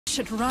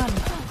Should run.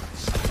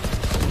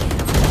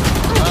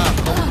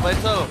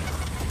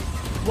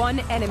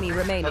 One enemy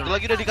remaining. Satu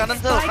lagi udah di kanan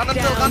tuh, kanan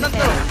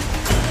tuh.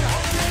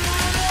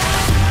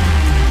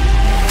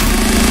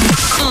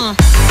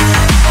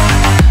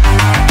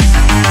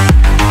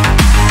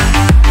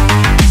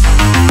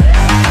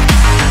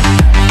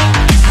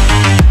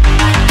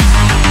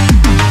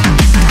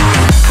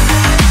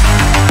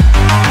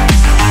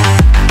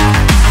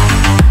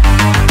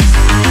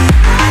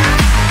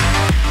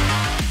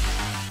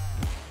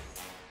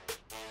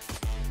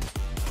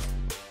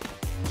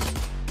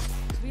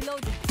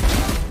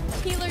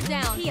 Healer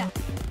down. Here.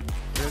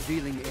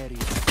 Revealing area.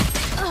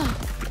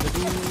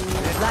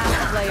 Last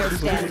player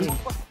standing.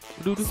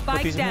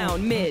 Spike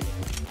down mid.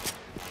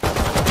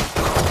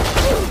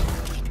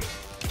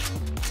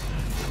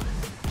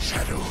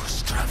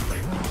 Shadows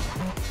traveling.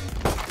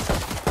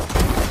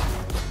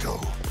 Go.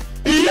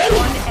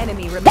 One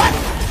enemy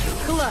remaining.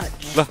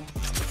 Clutch.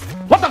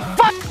 What the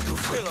fuck? You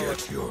forget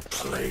your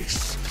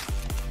place.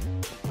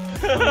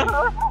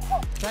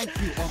 Thank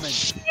you, Omen.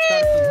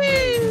 Certain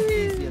prey is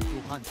easier to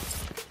hunt.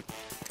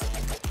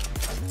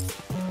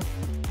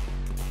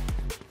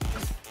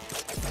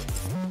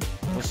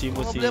 Musi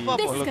This is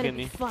bolok gonna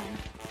ini. be fun.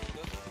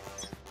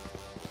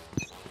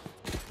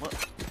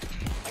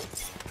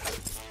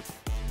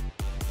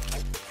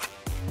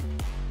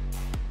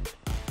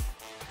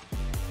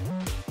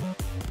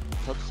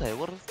 Satu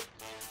sewer.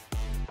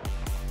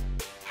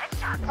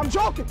 I'm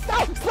joking.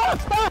 Stop!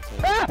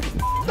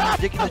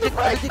 Jack.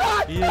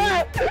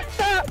 Iya.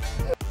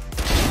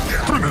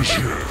 Finish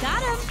him.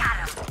 Got him.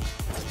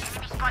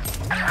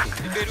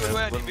 Di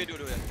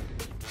B22 ya.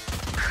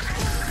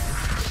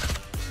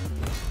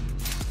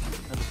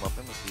 Aduh,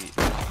 mapnya masih.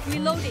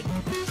 Reloading.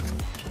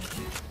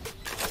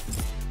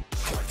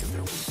 Striking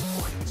their weak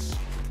points.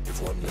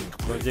 If one link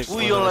breaks,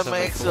 Uyol sama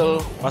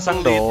Excel. Pasang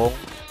dong.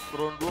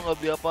 Drone gua nggak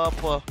beli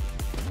apa-apa.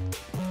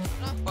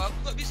 Kenapa? Aku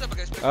nggak bisa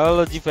pakai spek.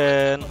 Halo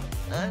Jiven.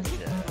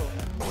 Aja.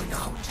 going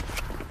out.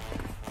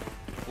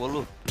 Wah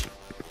lu.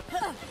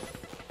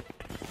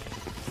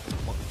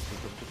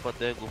 Cepat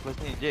ya, gua flash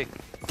nih, Jack.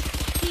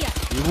 Here.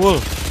 Iwul.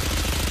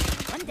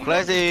 One down.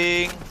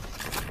 Flashing.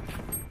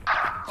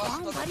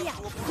 Wrong body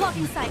out.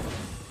 Blocking sight.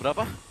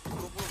 Berapa?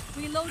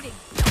 Reloading.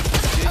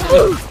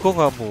 Kok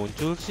nggak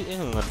muncul sih?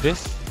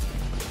 Ngedes.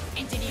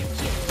 Engineer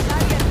kill.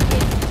 Target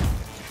hit.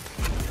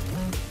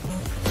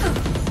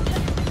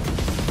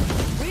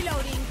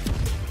 Reloading.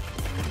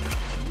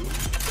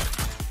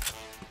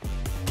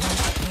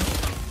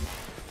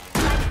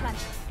 Light plant.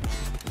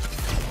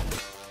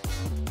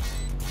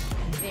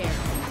 There.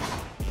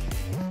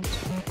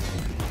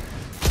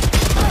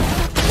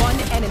 One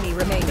enemy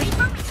remaining.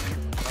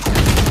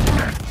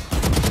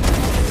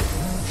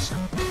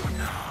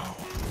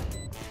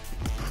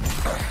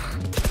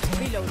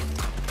 Reloading.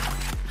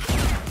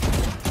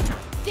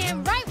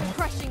 Damn right we're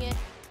crushing it.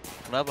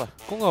 Kenapa?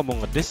 Kok nggak mau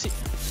ngedes sih?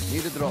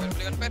 Need a drop.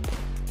 Belikan pet.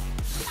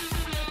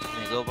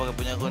 Nih, gua pakai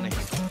punya gua nih.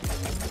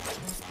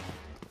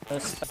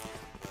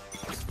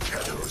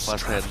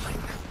 Pasen.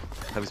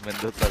 Habis main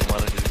Dota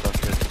kemarin jadi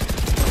pasen.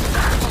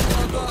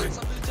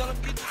 Sambil jalan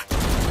gitu.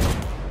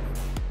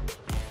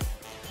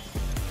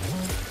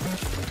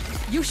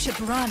 You should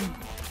run.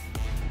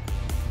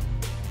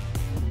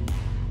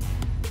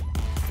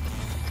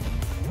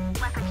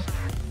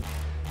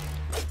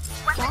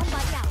 Bomb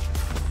body out.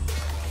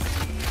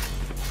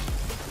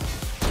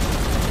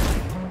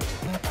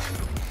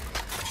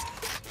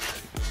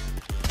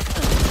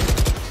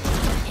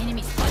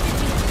 Enemy spotted.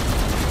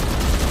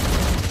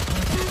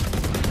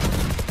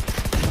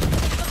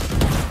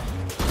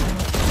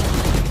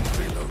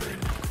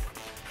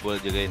 Boleh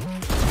jagain.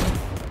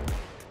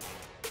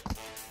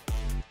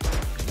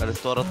 Ada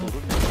suara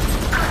turun.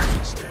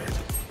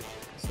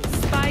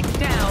 Spike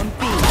down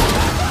B.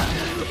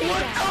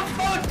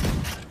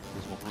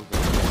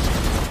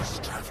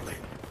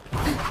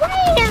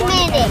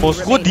 Bos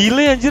gua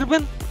delay anjir,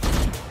 Ben.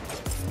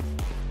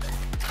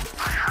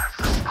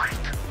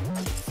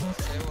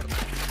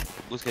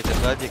 Gue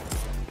Kejar aja.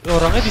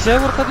 Orangnya di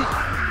server tadi.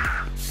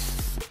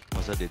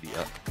 Masa dia di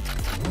A?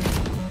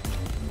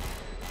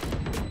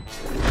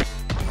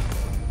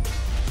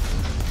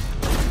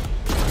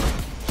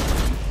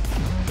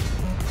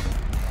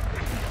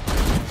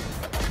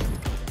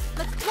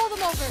 Let's blow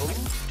them over.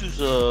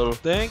 Cusel.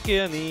 Thank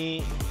you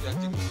nih.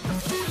 Anjing.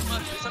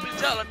 Sambil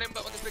jalan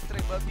nembak pakai spek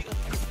tray babi kan.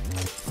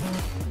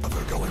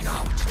 Other going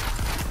out.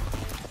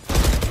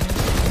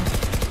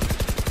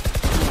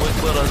 Poin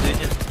gua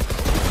rasanya.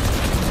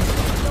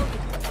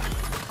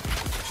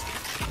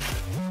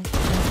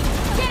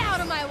 Get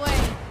out of my way.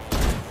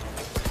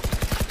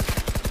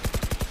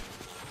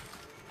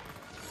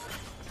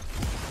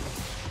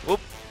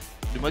 Up,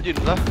 dimajuin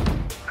kah?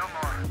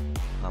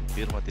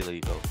 Hampir mati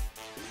lagi kau.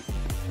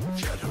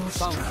 Shadows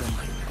Found them.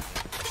 traveling.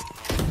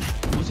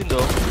 Pusin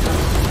dong.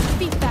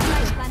 Beat back.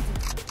 Light planted.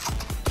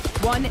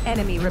 One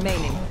enemy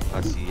remaining.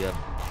 Kasian.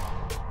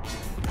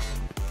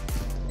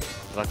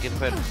 Terakhir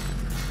fan.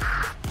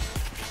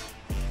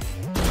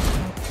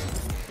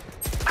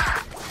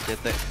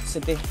 CT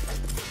Sedih.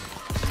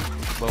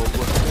 bawa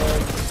gua.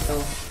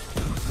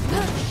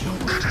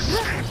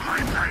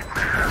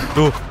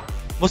 Duh,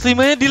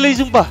 muslimanya delay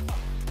sumpah.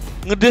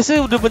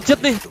 Ngedesnya udah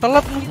pencet nih,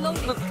 telat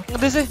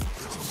ngedesnya.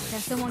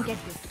 Can someone get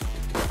this?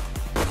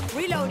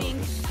 Reloading.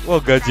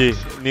 Wah gaje,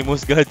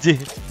 Nimus gaje.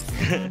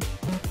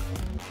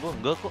 Gua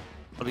enggak kok.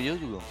 Rio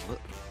juga enggak.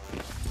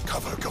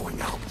 Cover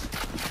going out.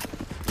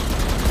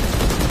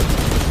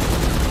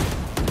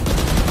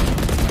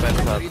 Pen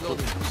satu.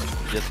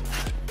 Jet.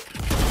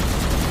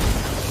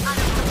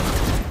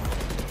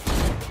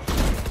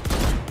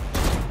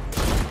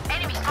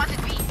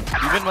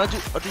 Ingin maju.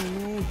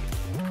 Aduh.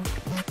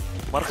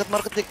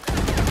 Market dik.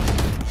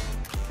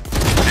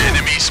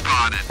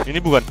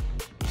 Ini bukan.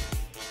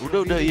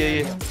 Udah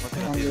iya.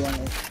 Mati.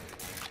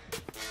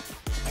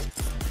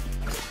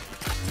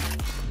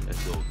 Es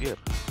dogir.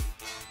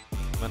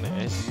 Mana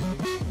es?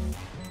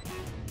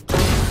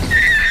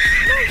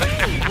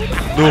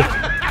 Duh,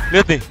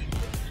 lihat nih.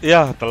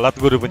 Ya, telat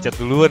gue udah pencet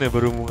duluan ya,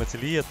 baru mau ngasih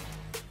lihat.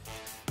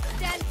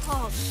 Stand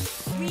tall.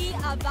 We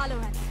are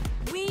Valorant.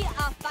 We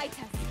are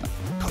fighters.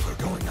 Cover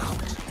going out.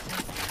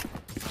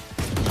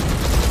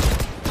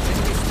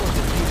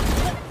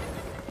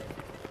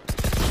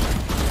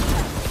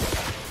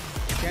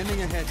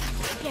 Scanning ahead.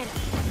 Get it.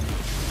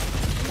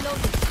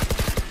 Reloading.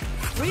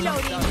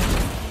 Reloading.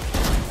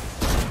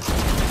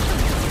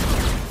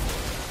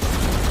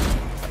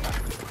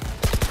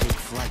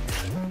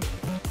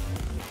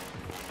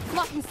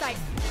 Blocking sight.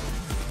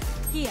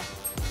 Here.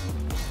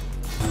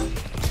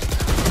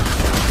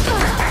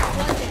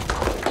 One dead.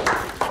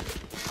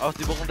 Awas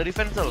dibokong dari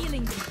fence loh.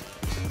 Healing.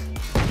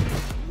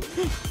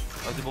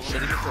 Awas dibokong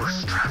dari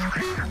fence.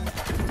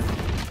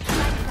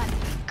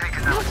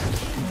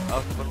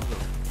 Awas depan lu.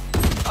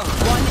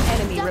 One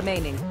enemy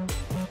remaining.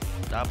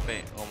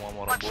 Capek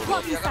ngomong orang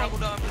bodoh. Ya kan aku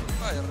udah ambil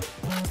fire.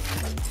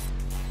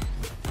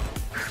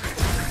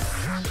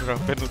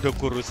 Raven udah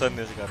kurusan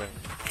ya sekarang.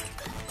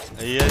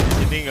 Iya, di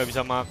sini nggak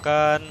bisa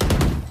makan,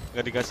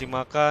 nggak dikasih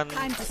makan,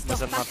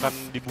 pesan makan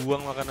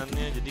dibuang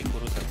makanannya, jadi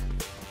kurusan.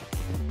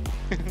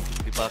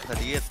 Dipaksa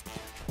diet.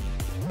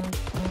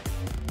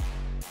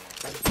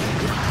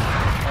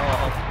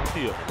 Oh,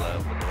 iya. Lah,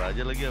 bener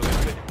aja lagi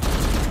AWP.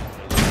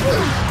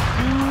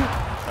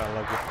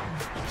 Salah gue.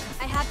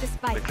 I have the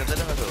spike. Backend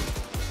ada nggak tuh?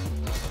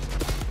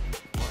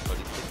 Wah, nggak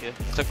dicek ya.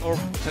 Check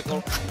orb.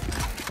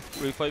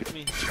 Revive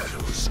me.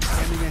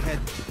 Scanning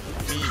ahead.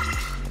 Me.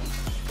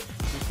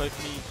 Revive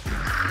me.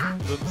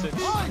 Don't say.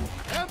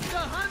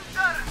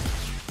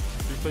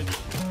 Revive.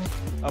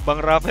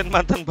 Abang Raven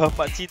mantan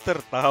bapak cheater,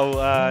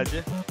 tahu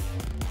aja.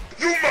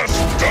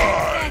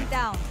 Stand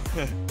down.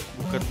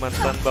 Bukan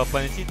mantan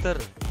bapaknya cheater.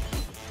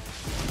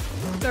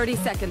 30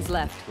 seconds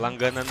left.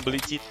 Langganan beli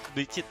cheat.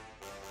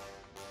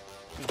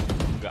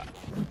 Enggak.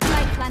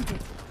 Spike planted.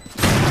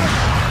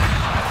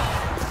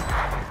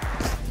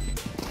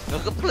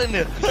 Nggak keplan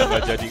ya?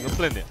 Nggak jadi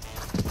ngeplan ya.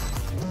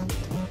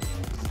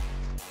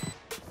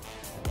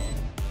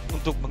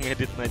 Untuk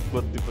mengedit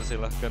Nightbot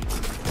dipersilahkan.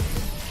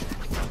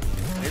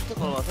 Nah, itu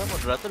kalau nggak salah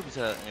moderator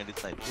bisa ngedit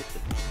Nightbot ya?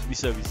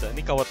 Bisa.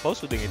 Ini kawat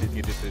paus udah ngedit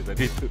dari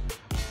tadi itu.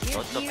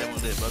 Cocok emang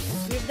deh, bagus.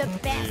 We're the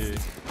best. Iya.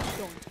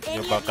 Don't Punya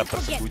any of bakat you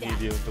forget tersembunyi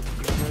that. dia untuk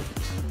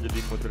jadi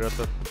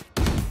moderator.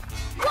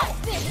 What's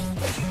this?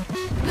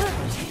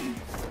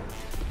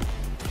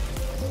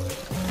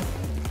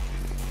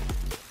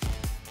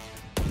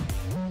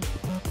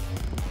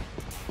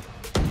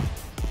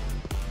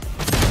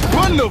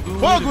 What the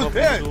fuck was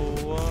that?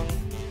 Doang.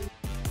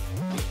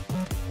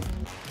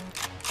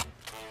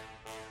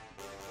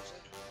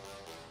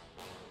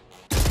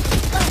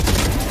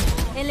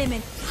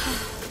 Element.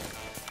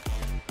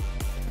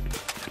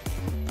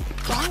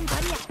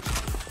 Gambarnya.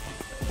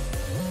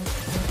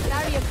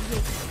 Barrier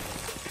created.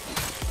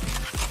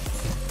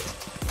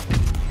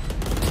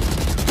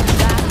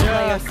 Last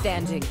player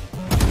standing.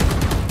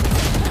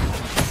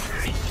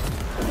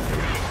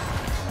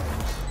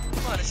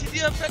 Mana sih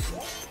dia, Pet?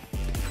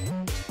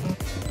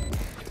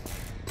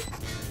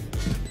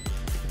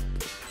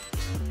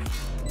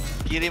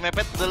 Kiri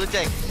mepet udah lu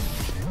cek.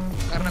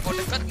 Karena kau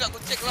dekat nggak aku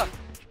cek lah.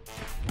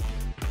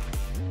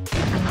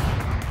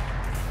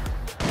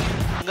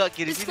 Enggak,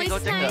 kiri This sini place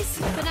kau is cek nggak? nice,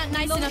 but not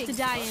nice enough to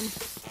die in.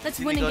 Let's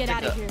win and get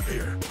out of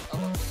here.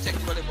 Aku cek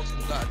di balik box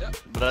itu nggak ada.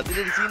 Berarti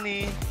dia di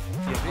sini.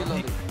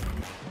 Reloading.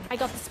 I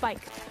got the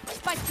spike.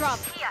 Spike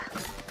drop.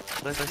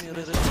 Udah.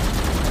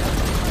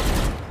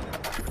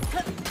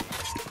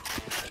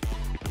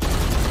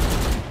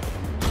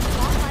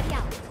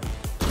 Gambarnya.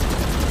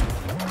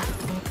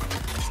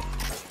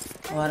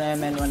 One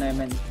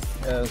MN.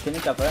 Can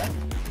you cover?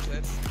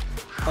 Yes.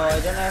 Oh,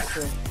 I don't have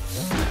to.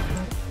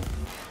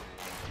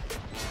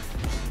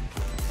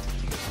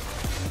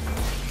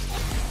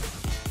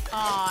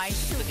 Ai,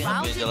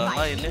 surrounded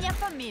by minha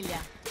família.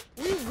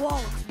 We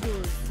won't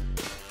lose.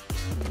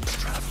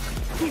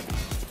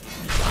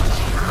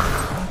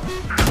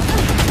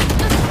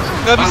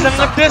 Nggak bisa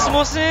ngedes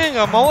mouse-nya,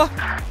 nggak mau ah.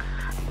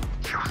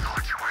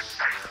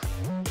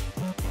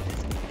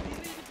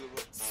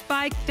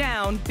 Spike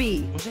down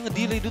B. Mouse-nya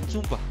ngedelay dude,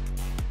 sumpah.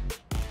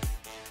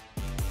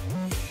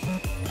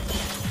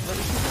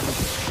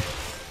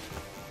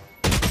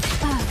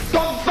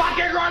 Don't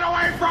fucking run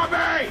away from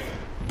me!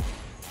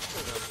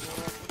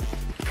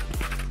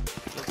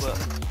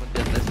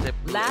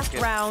 Last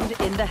round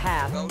in the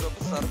half. Enggak udah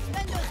besar.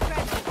 Spend those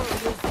credits.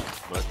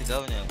 Berarti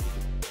kaunya yang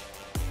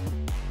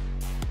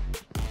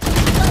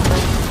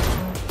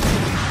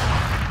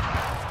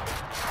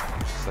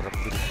Serem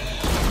gitu.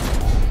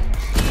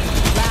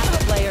 Last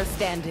player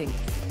standing.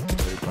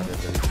 Daripada.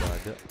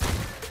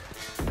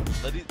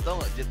 Tadi tau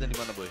nggak jetnya di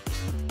mana boy?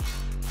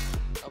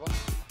 Apa?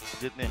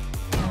 Jetnya.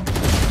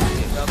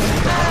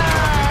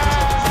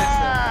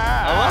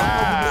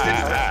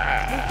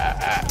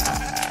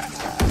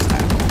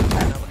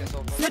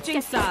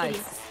 Switching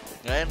sides.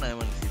 Nggak enak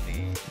emang di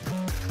sini.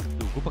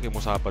 Duh, gue pakai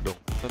mouse apa dong?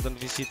 Nonton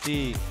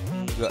VCT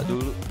enggak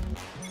dulu.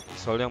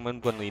 Soalnya yang main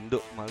bukan Indo,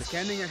 males.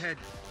 Scanning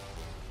ahead.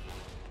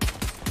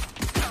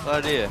 Oh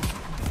dia.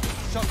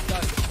 Shot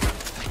down.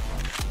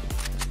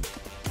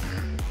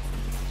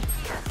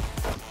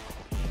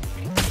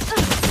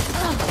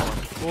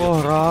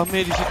 Wah,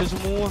 rame di situ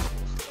semua.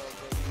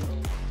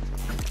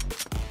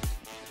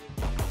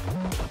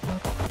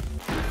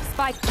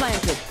 Spike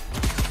planted.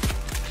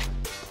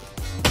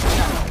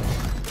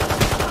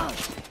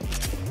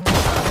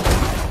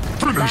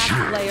 Last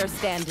player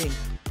standing.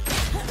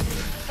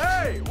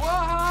 Hey,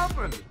 what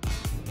happened?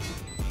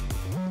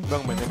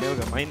 Bang, main ML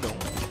gak main dong.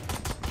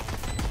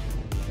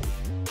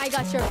 I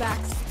got your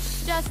backs.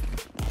 Just,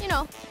 you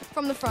know,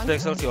 from the front. Itu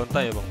Excel si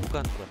onta ya bang?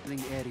 Bukan.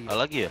 Link area. Ah,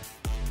 lagi ya?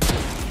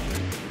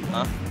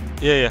 Hah?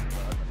 Iya.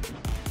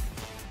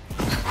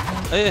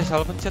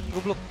 Salah pencet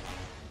goblok.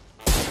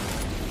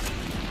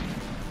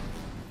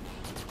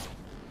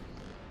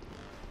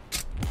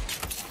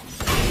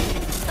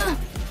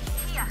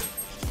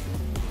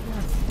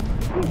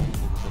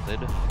 Santai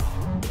dah.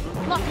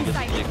 Lock in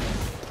sight.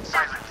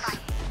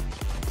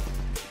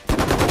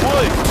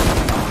 Woi.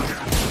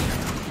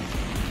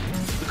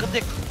 Deket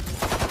Jack.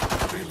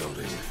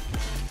 Reloading.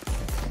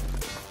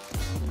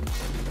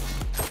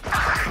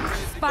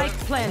 Spike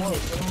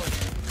planted.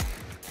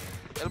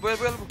 Elbow.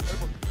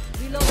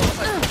 Reload.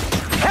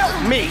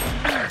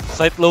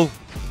 Side low.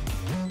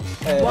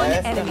 One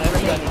enemy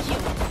remaining.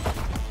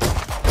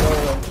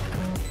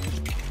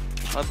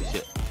 Habis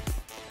ya.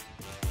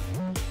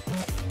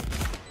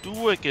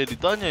 Cuek ya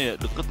ditanya ya,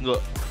 deket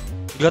nggak?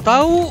 Gak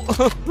tahu.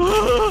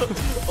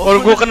 Or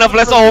gua kena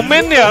flash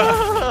omen ya.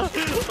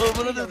 Oh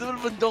bener temen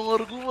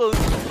pencongor gua,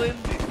 keren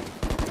sih.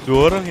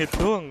 2 orang hit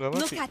doang, gak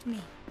Look mati. at me.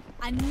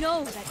 I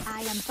know that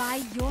I am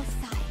by your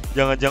side.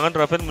 Jangan-jangan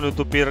Raven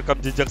menutupi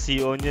rekam jejak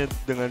CEO-nya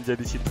dengan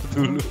jadi situ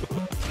dulu.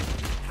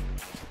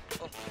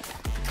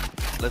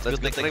 Let's go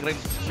take rank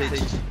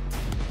stage.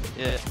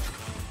 Yeah.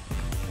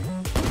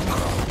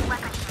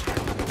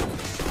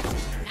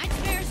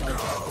 Nightmares.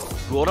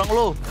 2 orang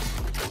lo.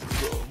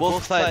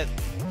 Both side.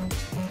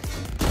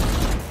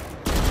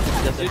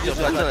 Just aja.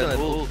 One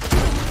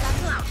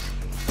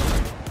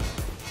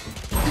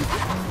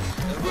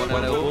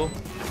elbow.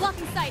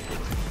 Blocking sight.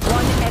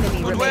 One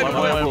enemy One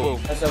remaining. elbow.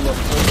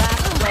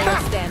 Last player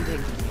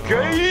standing.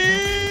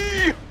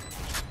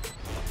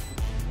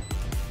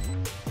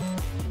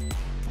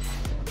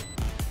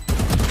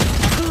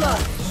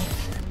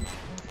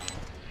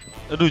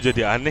 Aduh,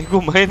 jadi aneh gue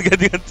main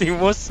ganti-ganti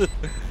mouse.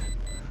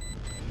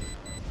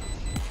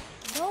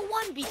 No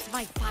one beats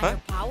my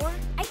firepower.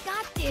 I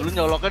got this. Lu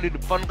nyoloknya di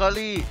depan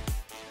kali.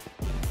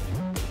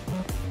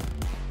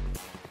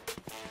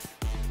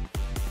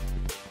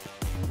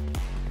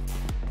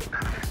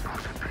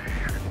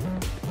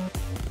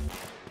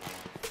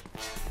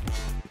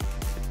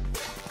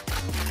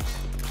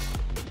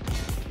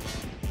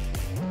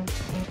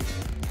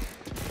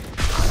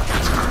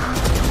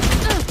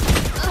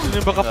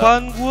 Nembak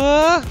apaan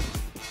gua?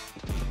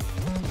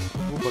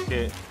 Gua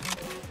pakai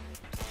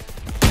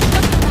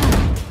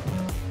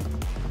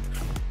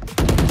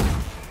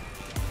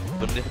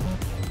Bener.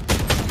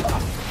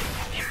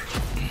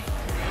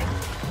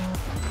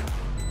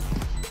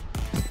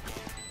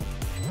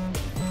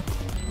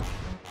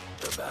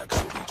 The backs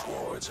will be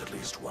towards at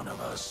least one of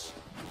us.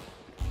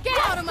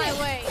 Get out of my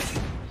way.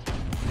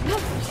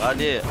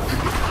 Dia.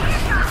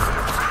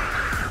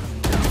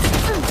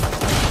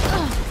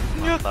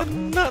 nggak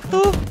kena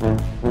tuh.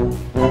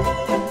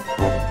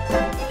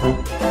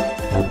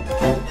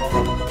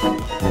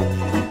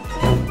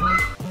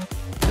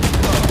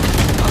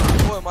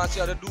 Woi,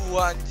 masih ada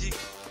 2 anjing.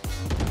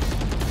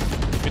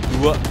 Mid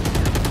 2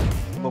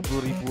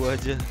 50.000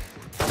 aja.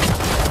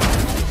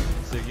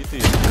 Segitu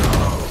ya.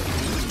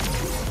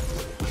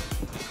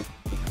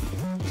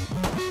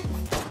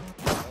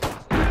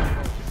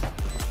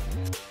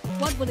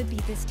 What will it be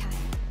this time?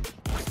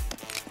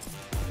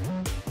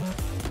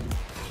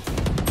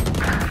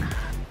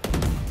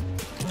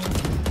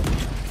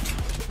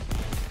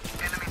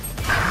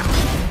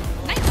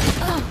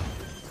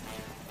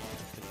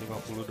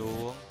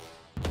 Doang.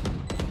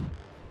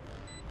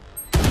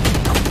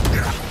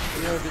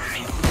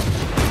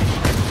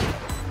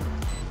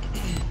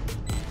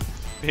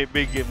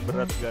 BB game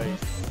berat guys.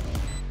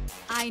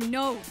 I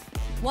know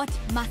what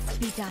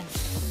must be done.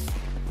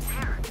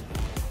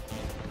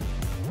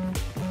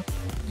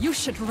 You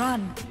should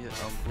run. Ya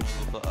ampun,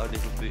 buka adik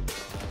gede.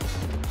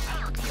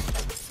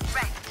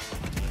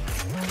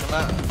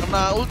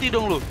 Kena ulti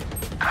dong lu.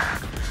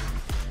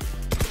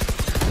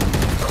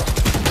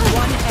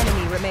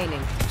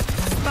 remaining.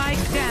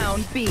 Spike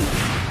down B.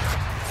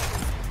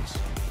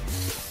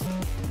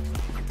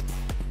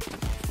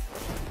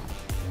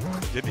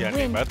 Jadi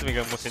aneh banget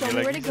megang mouse ini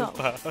Somewhere lagi. to go.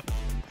 Sumpah.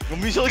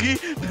 Ngemis lagi,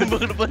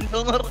 nembak ke depan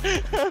Jongor.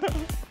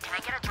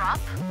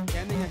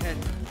 Scanning ahead.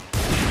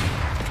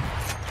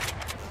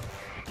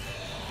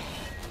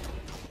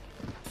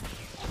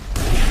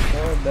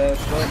 Go back,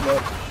 go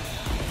back.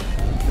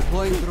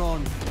 Deploying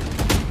drone.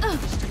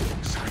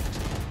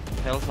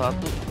 Hell 1.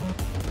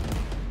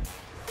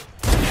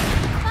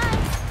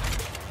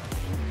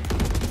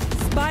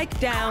 Spike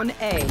down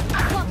A.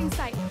 Blocking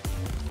sight.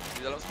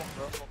 Di dalam smoke,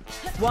 dalam smoke.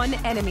 One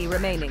enemy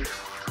remaining.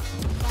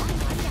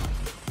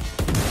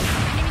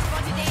 Enemy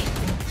spotted A.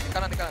 Di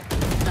kanan, di kanan.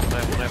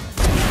 Rem.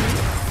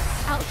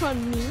 Outrun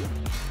me.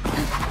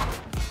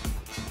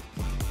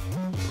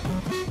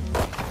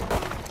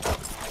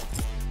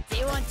 Do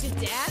you want to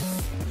dance?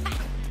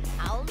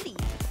 I'll lead.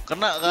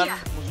 Kena kan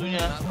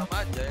musuhnya. Nah, sama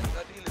aja yang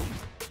tadi.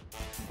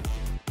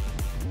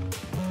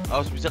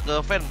 Awas bisa ke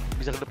fan,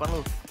 bisa ke depan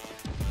lu.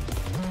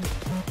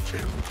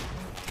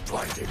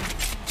 Blinding.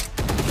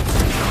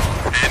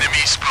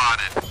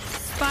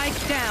 Spike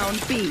down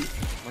B.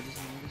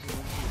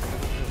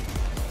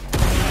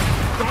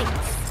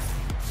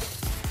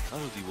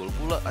 Aduh di wall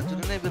pula,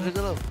 hancurin aja biar dia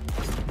galau.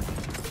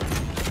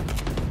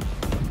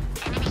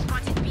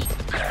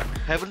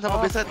 Heaven sama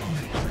Beset.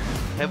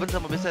 Heaven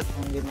sama Beset.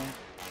 Gini.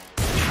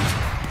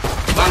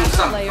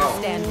 Player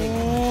standing.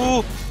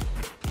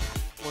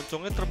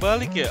 Moncongnya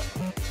terbalik ya?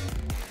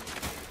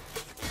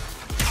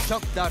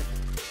 Shock dart.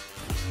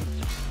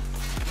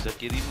 Bisa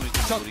kirimu itu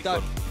Shock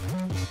recon. dart.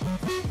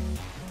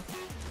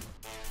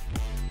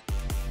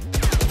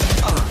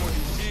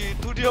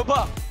 Itu dia,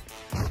 Bang.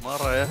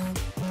 Marah ya.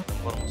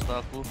 Lempar musuh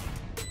aku.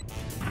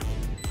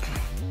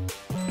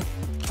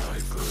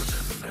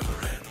 Diversion never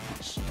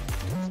ends.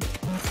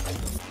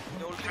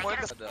 Punya ulti mau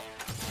ada.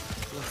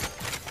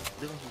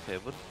 Dia langsung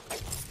Heaven.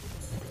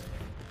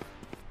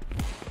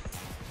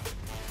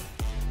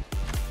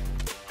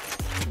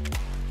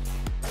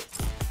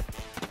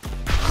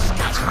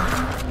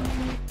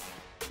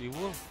 Di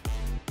wall.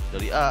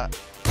 Dari A.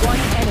 One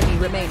enemy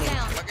remaining.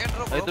 Down. Pakai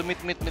drop, Nah bro. itu mid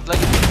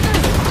lagi.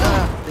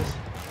 Des.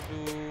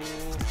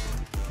 Aduh,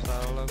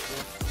 salah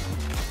gua.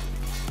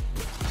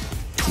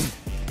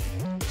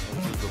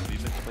 Udah beli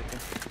mid spike-nya.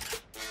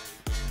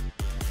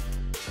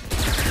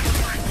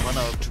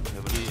 Mana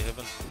Heaven? Di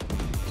heaven.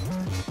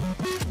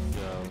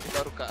 Jauh.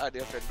 Baru KA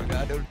dia, friend.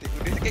 Gak ada ulti.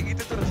 Dia kayak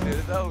gitu terus, dia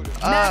udah tahu.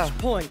 Match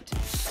point.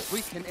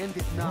 We can end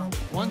it now.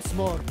 Once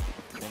more.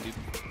 Yang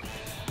di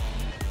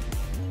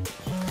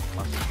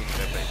masukin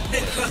PP.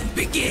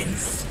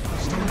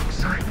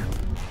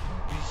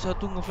 Bisa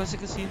tuh nge-flash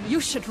ke sini.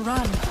 You should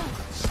run.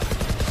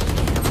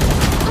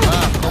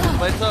 Nah, kamu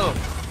main Sel.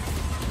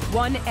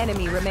 One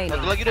enemy remaining.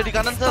 Satu lagi udah di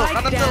kanan Sel, Spike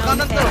kanan Sel, down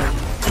kanan Sel. A.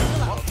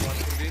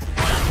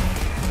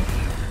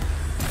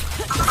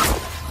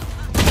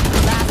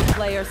 Last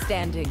player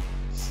standing.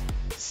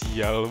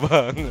 Sial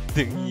banget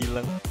yang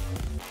hilang.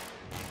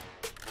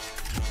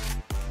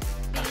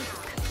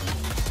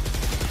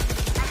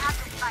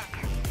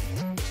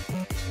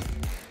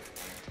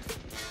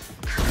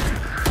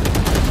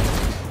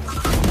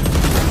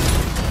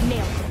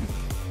 Nailed him.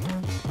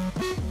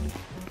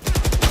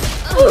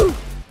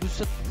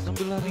 Buset,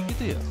 sambil lari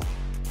gitu ya?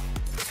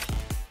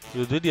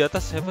 Dua-dua di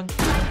atas heaven.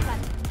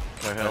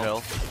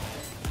 Hell.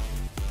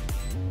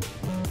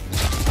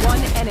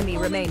 One enemy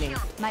remaining.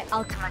 My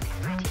ultimate is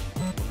ready.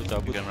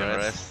 Udah cabut. Bikin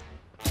rest.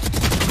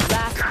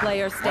 Last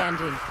player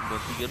standing.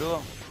 Buat 3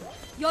 doang.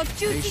 Your They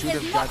duty should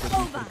is have not dug a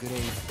deeper over.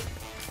 grave.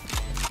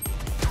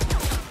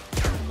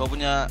 Kau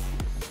punya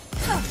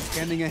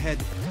Scanning ahead.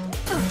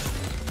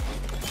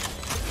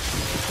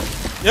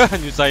 Ya,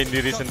 nyusahin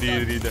diri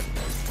sendiri dah.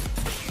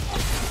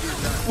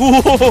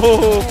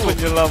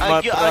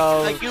 Penyelamat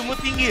round. IQ-mu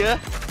tinggi ya?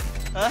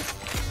 Hah?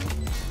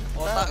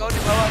 Otak kau di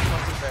bawah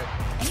masih, friend.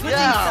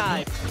 Ya.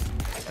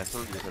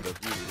 Asal dia sadar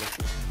diri lah.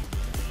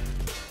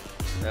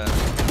 Ya.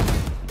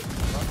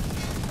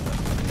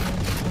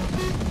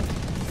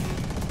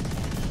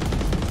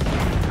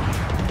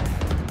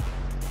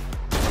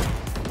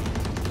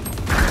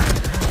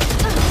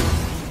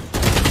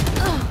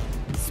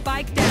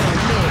 Spike down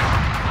mid.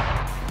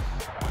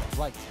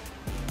 Right.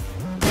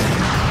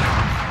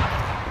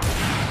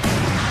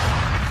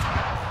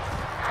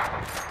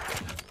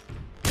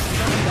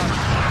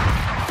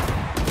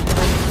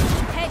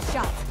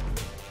 Headshot.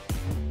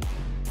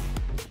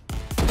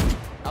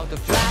 Out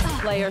of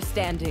Last player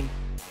standing.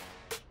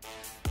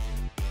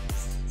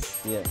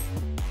 Iya.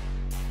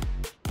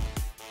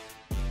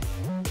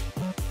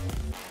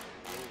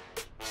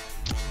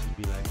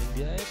 Bilangin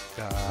dia FK.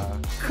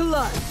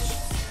 Clutch.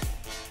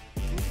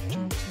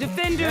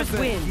 Defenders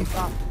win.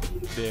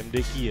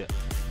 DMD Ki ya.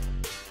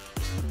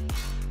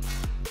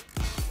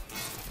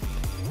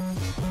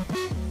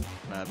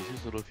 Nah, habis itu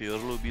suruh viewer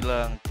lu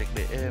bilang cek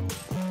DM.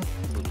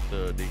 Suruh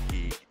ke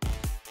Deki.